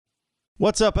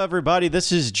What's up, everybody?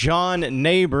 This is John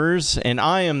Neighbors, and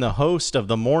I am the host of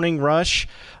The Morning Rush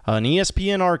on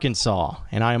ESPN Arkansas,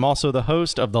 and I am also the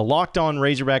host of the Locked On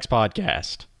Razorbacks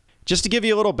podcast. Just to give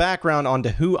you a little background onto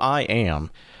who I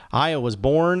am, I was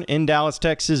born in Dallas,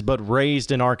 Texas, but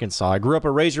raised in Arkansas. I grew up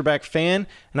a Razorback fan,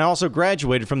 and I also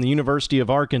graduated from the University of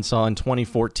Arkansas in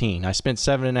 2014. I spent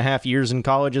 7.5 years in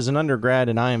college as an undergrad,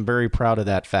 and I am very proud of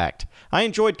that fact. I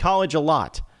enjoyed college a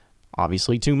lot,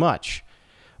 obviously too much.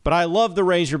 But I love the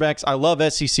Razorbacks, I love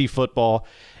SEC football,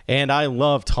 and I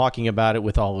love talking about it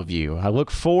with all of you. I look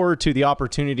forward to the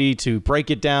opportunity to break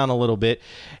it down a little bit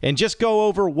and just go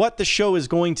over what the show is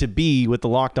going to be with the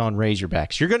Locked On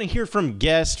Razorbacks. You're going to hear from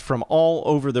guests from all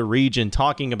over the region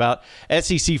talking about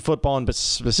SEC football and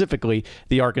specifically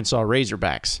the Arkansas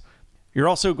Razorbacks. You're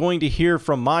also going to hear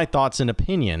from my thoughts and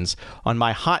opinions on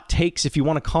my hot takes, if you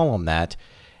want to call them that.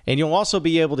 And you'll also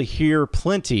be able to hear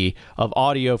plenty of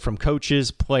audio from coaches,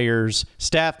 players,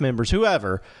 staff members,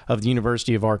 whoever, of the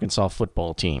University of Arkansas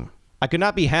football team. I could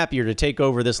not be happier to take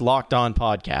over this Locked On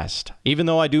podcast. Even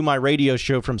though I do my radio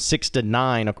show from 6 to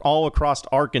 9 all across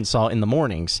Arkansas in the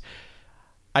mornings,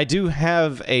 I do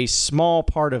have a small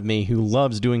part of me who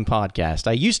loves doing podcasts.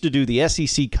 I used to do the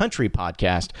SEC Country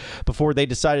podcast before they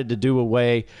decided to do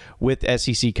away with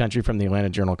SEC Country from the Atlanta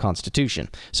Journal-Constitution.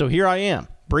 So here I am,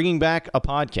 bringing back a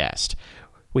podcast.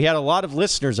 We had a lot of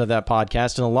listeners of that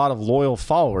podcast and a lot of loyal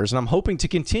followers, and I'm hoping to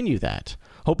continue that.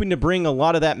 Hoping to bring a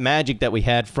lot of that magic that we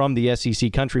had from the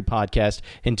SEC Country podcast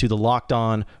into the Locked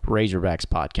On Razorbacks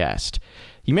podcast.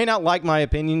 You may not like my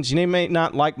opinions. You may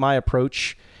not like my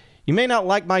approach. You may not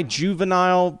like my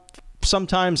juvenile,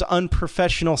 sometimes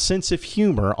unprofessional sense of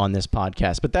humor on this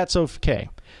podcast, but that's okay.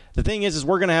 The thing is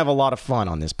we're going to have a lot of fun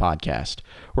on this podcast.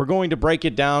 We're going to break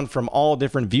it down from all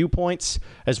different viewpoints,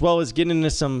 as well as get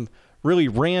into some really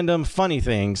random, funny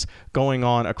things going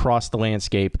on across the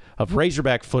landscape of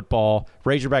Razorback football,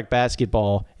 Razorback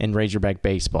basketball, and Razorback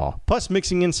baseball. Plus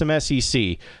mixing in some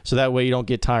SEC, so that way you don't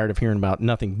get tired of hearing about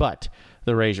nothing but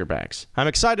the Razorbacks. I'm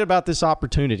excited about this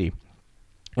opportunity.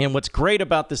 And what's great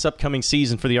about this upcoming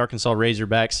season for the Arkansas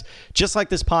Razorbacks, just like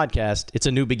this podcast, it's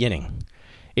a new beginning.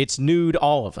 It's new to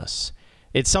all of us.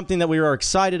 It's something that we are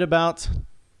excited about,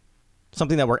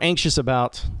 something that we're anxious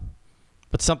about,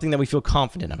 but something that we feel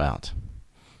confident about.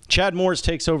 Chad Morris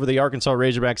takes over the Arkansas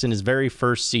Razorbacks in his very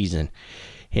first season,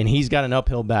 and he's got an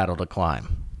uphill battle to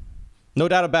climb. No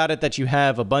doubt about it that you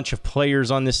have a bunch of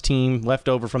players on this team left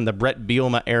over from the Brett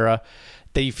Bielema era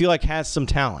that you feel like has some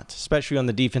talent, especially on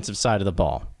the defensive side of the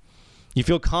ball. You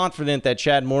feel confident that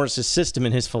Chad Morris' system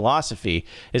and his philosophy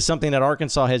is something that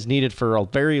Arkansas has needed for a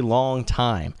very long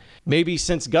time. Maybe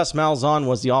since Gus Malzahn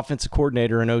was the offensive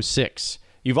coordinator in 2006.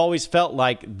 You've always felt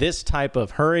like this type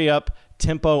of hurry-up,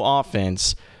 tempo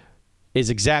offense is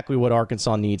exactly what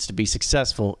Arkansas needs to be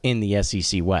successful in the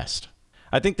SEC West.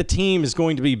 I think the team is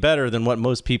going to be better than what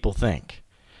most people think.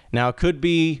 Now, it could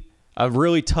be a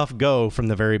really tough go from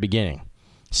the very beginning.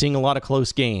 Seeing a lot of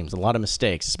close games, a lot of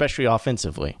mistakes, especially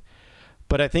offensively.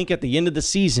 But I think at the end of the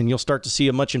season, you'll start to see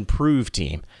a much improved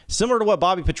team, similar to what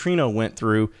Bobby Petrino went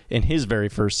through in his very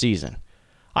first season.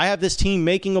 I have this team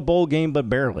making a bowl game, but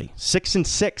barely.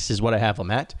 6-6 is what I have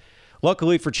them at.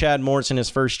 Luckily for Chad Morris in his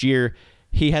first year,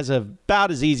 he has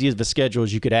about as easy of a schedule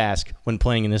as you could ask when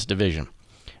playing in this division.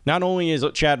 Not only is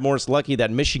Chad Morris lucky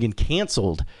that Michigan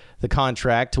canceled the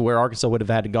contract to where Arkansas would have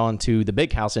had to gone to the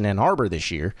Big House in Ann Arbor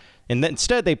this year, and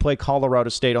instead they play Colorado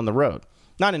State on the road.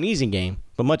 Not an easy game,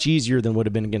 but much easier than would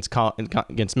have been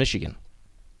against Michigan.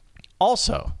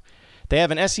 Also, they have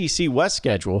an SEC West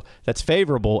schedule that's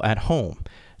favorable at home.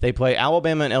 They play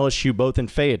Alabama and LSU both in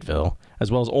Fayetteville,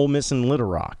 as well as Ole Miss and Little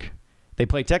Rock. They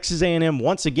play Texas A&M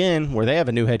once again, where they have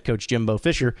a new head coach, Jimbo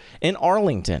Fisher, in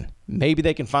Arlington. Maybe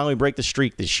they can finally break the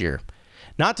streak this year.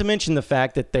 Not to mention the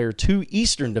fact that their two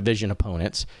Eastern Division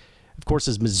opponents, of course,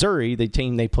 is Missouri, the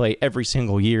team they play every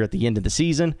single year at the end of the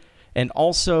season, and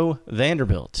also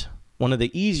Vanderbilt, one of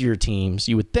the easier teams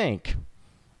you would think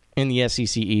in the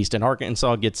SEC East, and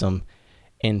Arkansas gets them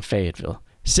in Fayetteville.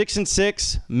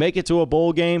 6-6, make it to a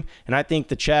bowl game, and I think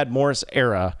the Chad Morris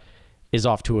era is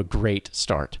off to a great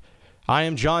start. I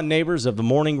am John Neighbors of The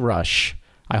Morning Rush.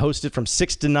 I host it from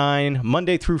 6 to 9,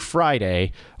 Monday through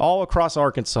Friday, all across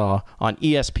Arkansas on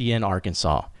ESPN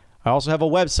Arkansas. I also have a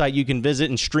website you can visit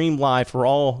and stream live for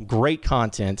all great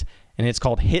content, and it's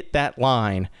called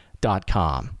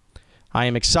hitthatline.com. I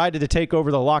am excited to take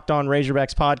over the Locked On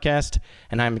Razorbacks podcast,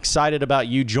 and I'm excited about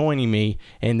you joining me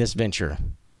in this venture.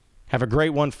 Have a great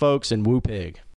one, folks, and woo pig.